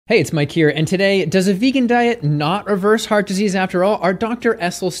Hey, it's Mike here, and today, does a vegan diet not reverse heart disease after all? Are Dr.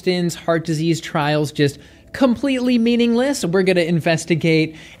 Esselstyn's heart disease trials just completely meaningless? We're going to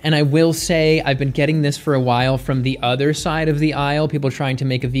investigate, and I will say I've been getting this for a while from the other side of the aisle, people trying to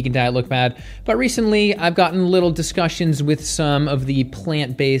make a vegan diet look bad, but recently I've gotten little discussions with some of the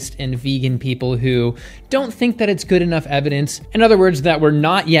plant-based and vegan people who don't think that it's good enough evidence. In other words, that we're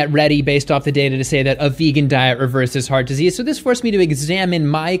not yet ready based off the data to say that a vegan diet reverses heart disease. So this forced me to examine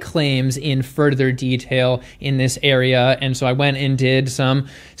my claims in further detail in this area, and so I went and did some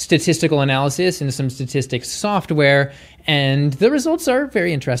statistical analysis and some statistics software, and the results are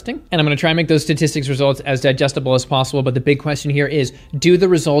very interesting. And I'm going to try and make those statistics results as digestible as possible, but the big question here is, do the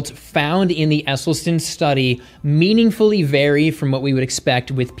results found in the Esselstyn study meaningfully vary from what we would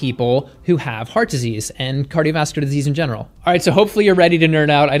expect with people who have heart disease and cardiovascular disease in general? All right, so hopefully you're ready to nerd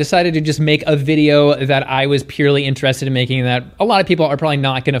out. I decided to just make a video that I was purely interested in making that a lot of people are probably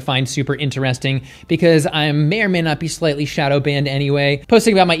not going to find super interesting because I may or may not be slightly shadow banned anyway.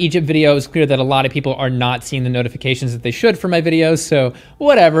 Posting about my Egypt video, it's clear that a lot of people are not seeing the notifications that they should for my videos, so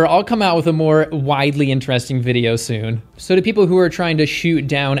whatever, I'll come out with a more widely interesting video soon. So to people who are trying to shoot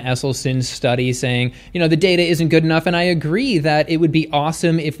down Esselstyn's study saying, the data isn't good enough, and I agree that it would be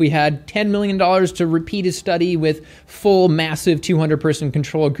awesome if we had $10 million to repeat a study with full massive 200-person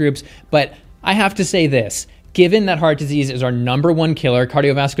control groups, but I have to say this. Given that heart disease is our #1 killer,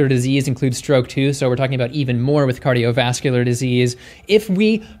 cardiovascular disease includes stroke too, so we're talking about even more with cardiovascular disease. If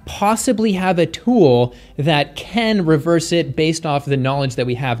we possibly have a tool that can reverse it based off the knowledge that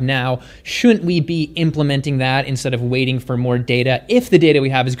we have now, shouldn't we be implementing that instead of waiting for more data if the data we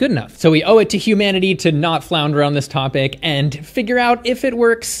have is good enough? So we owe it to humanity to not flounder on this topic and figure out if it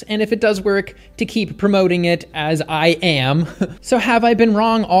works, and if it does work, to keep promoting it as I am. So have I been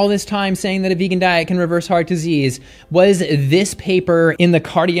wrong all this time saying that a vegan diet can reverse heart disease? Was this paper in the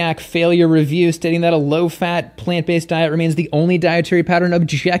Cardiac Failure Review stating that a low-fat, plant-based diet remains the only dietary pattern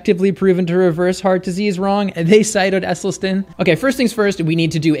objectively proven to reverse heart disease wrong? They cited Esselstyn. Okay, first things first, we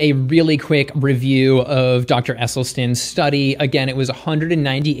need to do a really quick review of Dr. Esselstyn's study. Again, it was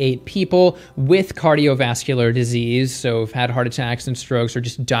 198 people with cardiovascular disease, so have had heart attacks and strokes or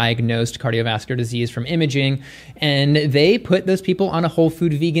just diagnosed cardiovascular disease from imaging, and they put those people on a whole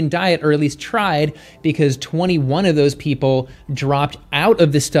food vegan diet, or at least tried, because 21 of those people dropped out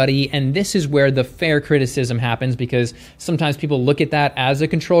of the study, and this is where the fair criticism happens, because sometimes people look at that as a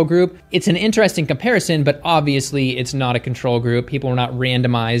control group. It's an interesting comparison, but obviously it's not a control group. People were not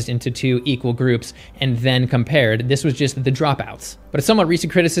randomized into two equal groups and then compared. This was just the dropouts. But a somewhat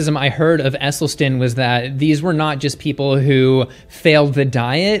recent criticism I heard of Esselstyn was that these were not just people who failed the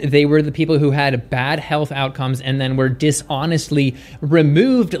diet, they were the people who had bad health outcomes and then were dishonestly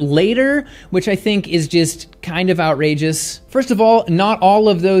removed later, which I think is just kind of outrageous. First of all, not all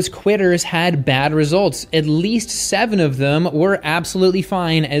of those quitters had bad results. At least 7 of them were absolutely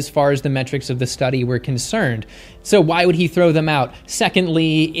fine as far as the metrics of the study were concerned. So why would he throw them out?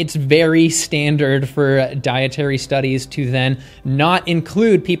 Secondly, it's very standard for dietary studies to then not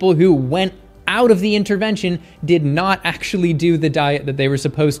include people who went out of the intervention, did not actually do the diet that they were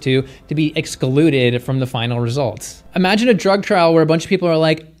supposed to be excluded from the final results. Imagine a drug trial where a bunch of people are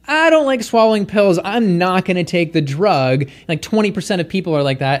like, I don't like swallowing pills, I'm not going to take the drug. Like 20% of people are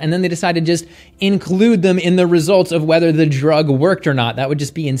like that, and then they decide to just include them in the results of whether the drug worked or not. That would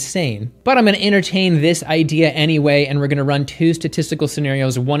just be insane. But I'm going to entertain this idea anyway, and we're going to run 2 statistical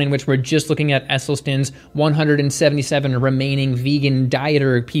scenarios, one in which we're just looking at Esselstyn's 177 remaining vegan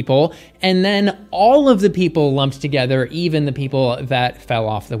dieter people, and then all of the people lumped together, even the people that fell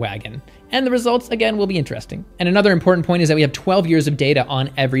off the wagon. And the results, again, will be interesting. And another important point is that we have 12 years of data on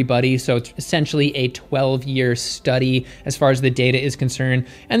everybody, so it's essentially a 12-year study as far as the data is concerned.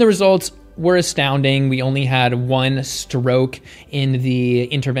 And the results were astounding. We only had 1 stroke in the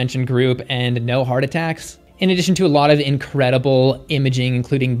intervention group and no heart attacks. In addition to a lot of incredible imaging,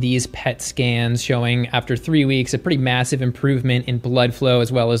 including these PET scans showing after 3 weeks a pretty massive improvement in blood flow,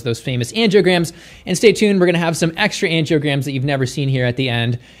 as well as those famous angiograms. And stay tuned, we're gonna have some extra angiograms that you've never seen here at the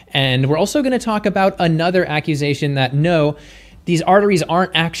end. And we're also gonna talk about another accusation that no, these arteries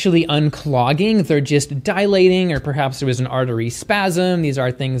aren't actually unclogging, they're just dilating, or perhaps there was an artery spasm. These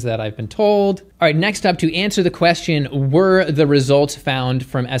are things that I've been told. All right, next up, to answer the question, were the results found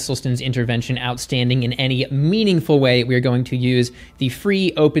from Esselstyn's intervention outstanding in any meaningful way, we are going to use the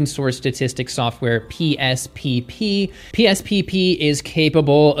free open source statistics software PSPP. PSPP is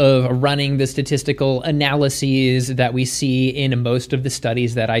capable of running the statistical analyses that we see in most of the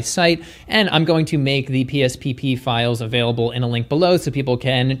studies that I cite, and I'm going to make the PSPP files available in a link below so people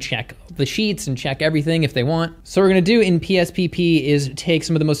can check the sheets and check everything if they want. So what we're going to do in PSPP is take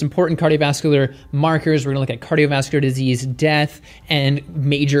some of the most important cardiovascular markers. We're going to look at cardiovascular disease, death, and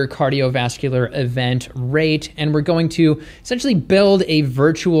major cardiovascular event rate. And we're going to essentially build a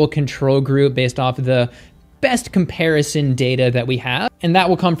virtual control group based off of the best comparison data that we have. And that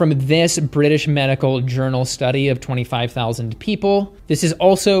will come from this British Medical Journal study of 25,000 people. This is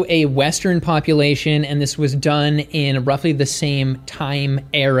also a Western population, and this was done in roughly the same time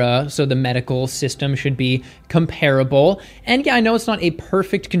era, so the medical system should be comparable. And yeah, I know it's not a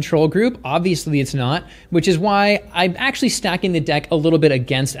perfect control group. Obviously it's not, which is why I'm actually stacking the deck a little bit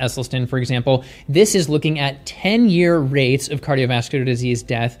against Esselstyn, for example. This is looking at 10-year rates of cardiovascular disease,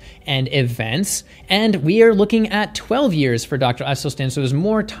 death, and events. And we are looking at 12 years for Dr. Esselstyn, so there's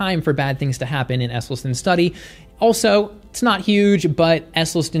more time for bad things to happen in Esselstyn's study. Also, it's not huge, but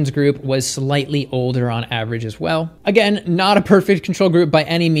Esselstyn's group was slightly older on average as well. Again, not a perfect control group by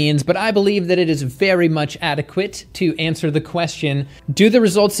any means, but I believe that it is very much adequate to answer the question, do the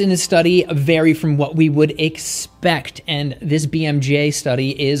results in this study vary from what we would expect? And this BMJ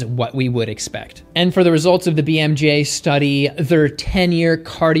study is what we would expect. And for the results of the BMJ study, their 10-year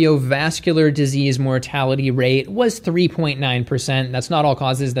cardiovascular disease mortality rate was 3.9%. That's not all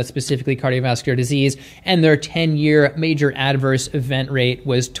causes, that's specifically cardiovascular disease. And their 10-year major adverse event rate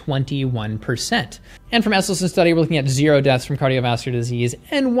was 21%. And from Esselstyn's study, we're looking at 0 deaths from cardiovascular disease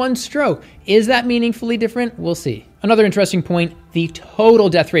and 1 stroke. Is that meaningfully different? We'll see. Another interesting point, the total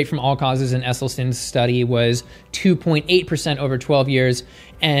death rate from all causes in Esselstyn's study was 2.8% over 12 years,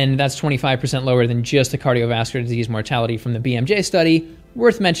 and that's 25% lower than just the cardiovascular disease mortality from the BMJ study.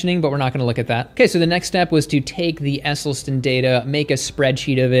 Worth mentioning, but we're not going to look at that. Okay, so the next step was to take the Esselstyn data, make a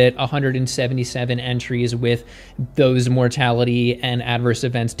spreadsheet of it, 177 entries with those mortality and adverse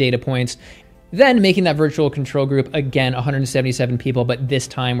events data points. Then making that virtual control group, again, 177 people, but this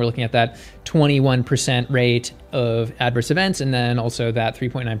time we're looking at that 21% rate of adverse events, and then also that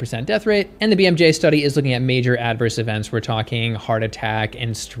 3.9% death rate. And the BMJ study is looking at major adverse events. We're talking heart attack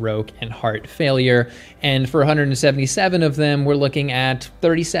and stroke and heart failure. And for 177 of them, we're looking at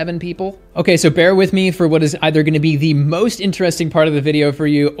 37 people. Okay, so bear with me for what is either going to be the most interesting part of the video for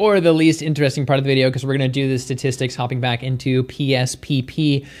you or the least interesting part of the video, because we're going to do the statistics hopping back into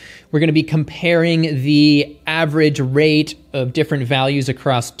PSPP. We're going to be comparing the average rate of different values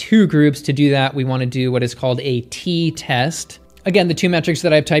across 2 groups. To do that, we want to do what is called a t-test. Again, the 2 metrics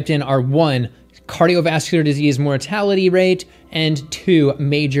that I've typed in are 1, cardiovascular disease mortality rate, and 2,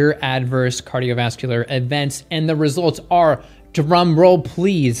 major adverse cardiovascular events. And the results are, drum roll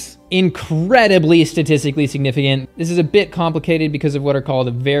please, incredibly statistically significant. This is a bit complicated because of what are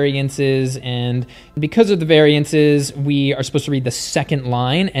called variances, and because of the variances, we are supposed to read the second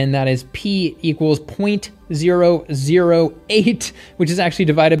line, and that is P equals 0.008, which is actually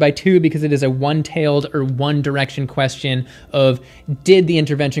divided by 2 because it is a one-tailed or one-direction question of did the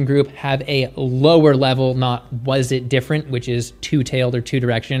intervention group have a lower level, not was it different, which is two-tailed or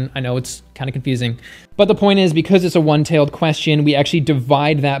two-direction. I know it's kind of confusing, but the point is, because it's a one-tailed question, we actually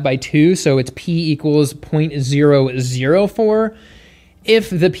divide that by 2, so it's P equals 0.004. If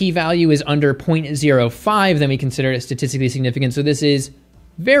the p-value is under 0.05, then we consider it statistically significant. So this is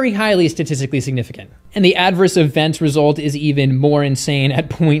very highly statistically significant. And the adverse events result is even more insane at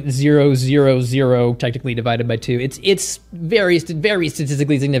 0.000, technically divided by 2. It's very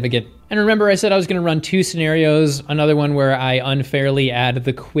statistically significant. And remember, I said I was going to run 2 scenarios, another one where I unfairly add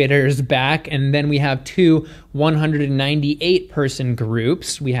the quitters back, and then we have 2 198-person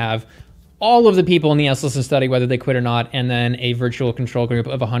groups. We have all of the people in the Esselstyn study, whether they quit or not, and then a virtual control group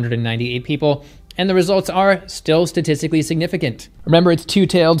of 198 people. And the results are still statistically significant. Remember, it's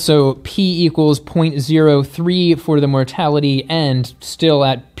two-tailed, so P equals 0.03 for the mortality, and still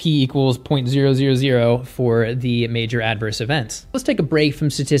at P equals 0.000 for the major adverse events. Let's take a break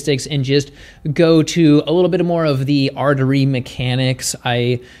from statistics and just go to a little bit more of the artery mechanics.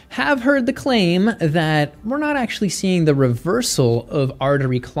 I have heard the claim that we're not actually seeing the reversal of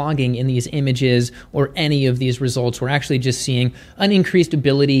artery clogging in these images or any of these results. We're actually just seeing an increased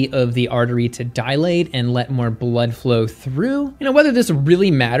ability of the artery to dilate and let more blood flow through. You know, whether this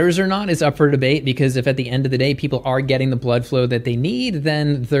really matters or not is up for debate, because if at the end of the day people are getting the blood flow that they need,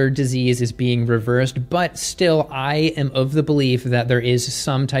 then their disease is being reversed. But still, I am of the belief that there is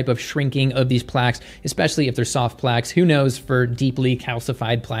some type of shrinking of these plaques, especially if they're soft plaques. Who knows for deeply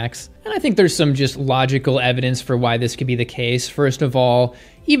calcified plaques? And I think there's some just logical evidence for why this could be the case. First of all,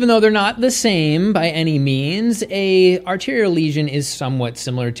 Even though they're not the same by any means, a arterial lesion is somewhat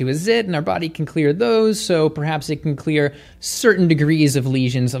similar to a zit, and our body can clear those, so perhaps it can clear certain degrees of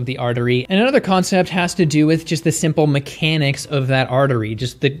lesions of the artery. And another concept has to do with just the simple mechanics of that artery,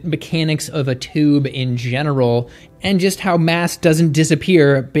 just the mechanics of a tube in general, and just how mass doesn't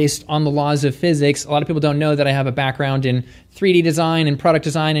disappear based on the laws of physics. A lot of people don't know that I have a background in 3D design and product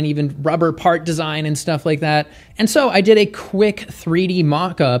design and even rubber part design and stuff like that. And so I did a quick 3D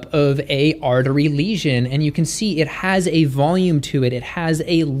mock-up of a artery lesion, and you can see it has a volume to it. It has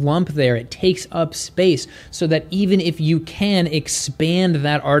a lump there. It takes up space so that even if you can expand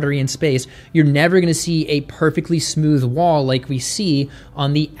that artery in space, you're never going to see a perfectly smooth wall like we see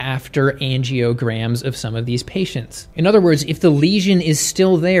on the after angiograms of some of these patients. In other words, if the lesion is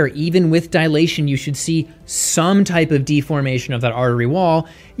still there, even with dilation, you should see some type of deformation of that artery wall,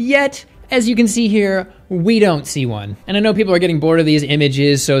 yet, as you can see here, we don't see one. And I know people are getting bored of these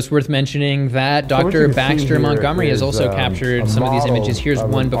images, so it's worth mentioning that Dr. Baxter Montgomery has also captured some of these images. Here's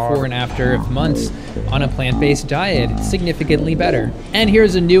one before and after of months on a plant-based diet. It's significantly better. And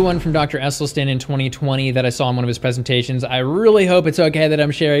here's a new one from Dr. Esselstyn in 2020 that I saw in one of his presentations. I really hope it's okay that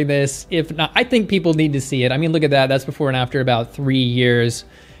I'm sharing this. If not, I think people need to see it. I mean, look at that. That's before and after about 3 years.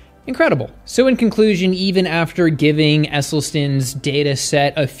 Incredible. So in conclusion, even after giving Esselstyn's data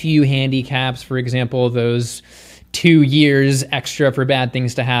set a few handicaps, for example, those 2 years extra for bad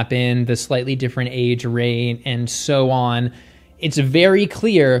things to happen, the slightly different age rate, and so on, it's very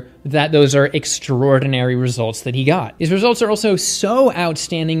clear that those are extraordinary results that he got. These results are also so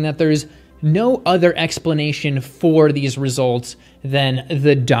outstanding that there's no other explanation for these results than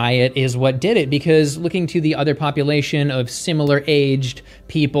the diet is what did it, because looking to the other population of similar aged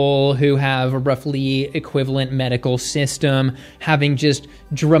people who have a roughly equivalent medical system having just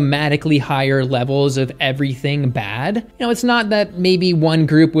dramatically higher levels of everything bad, you know, it's not that maybe one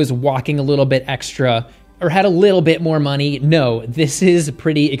group was walking a little bit extra or had a little bit more money. No, this is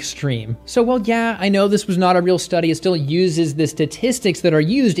pretty extreme. So, well, yeah, I know this was not a real study. It still uses the statistics that are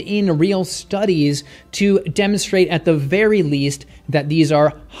used in real studies to demonstrate at the very least that these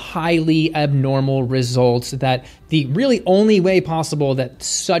are highly abnormal results, that the really only way possible that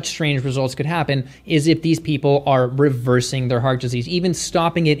such strange results could happen is if these people are reversing their heart disease. Even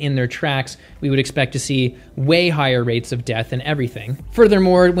stopping it in their tracks, we would expect to see way higher rates of death and everything.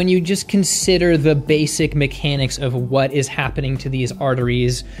 Furthermore, when you just consider the basic mechanics of what is happening to these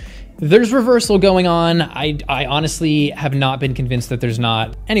arteries, there's reversal going on. I honestly have not been convinced that there's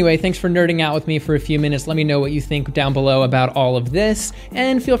not. Anyway, thanks for nerding out with me for a few minutes. Let me know what you think down below about all of this,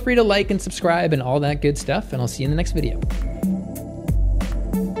 and feel free to like and subscribe and all that good stuff, and I'll see you in the next video.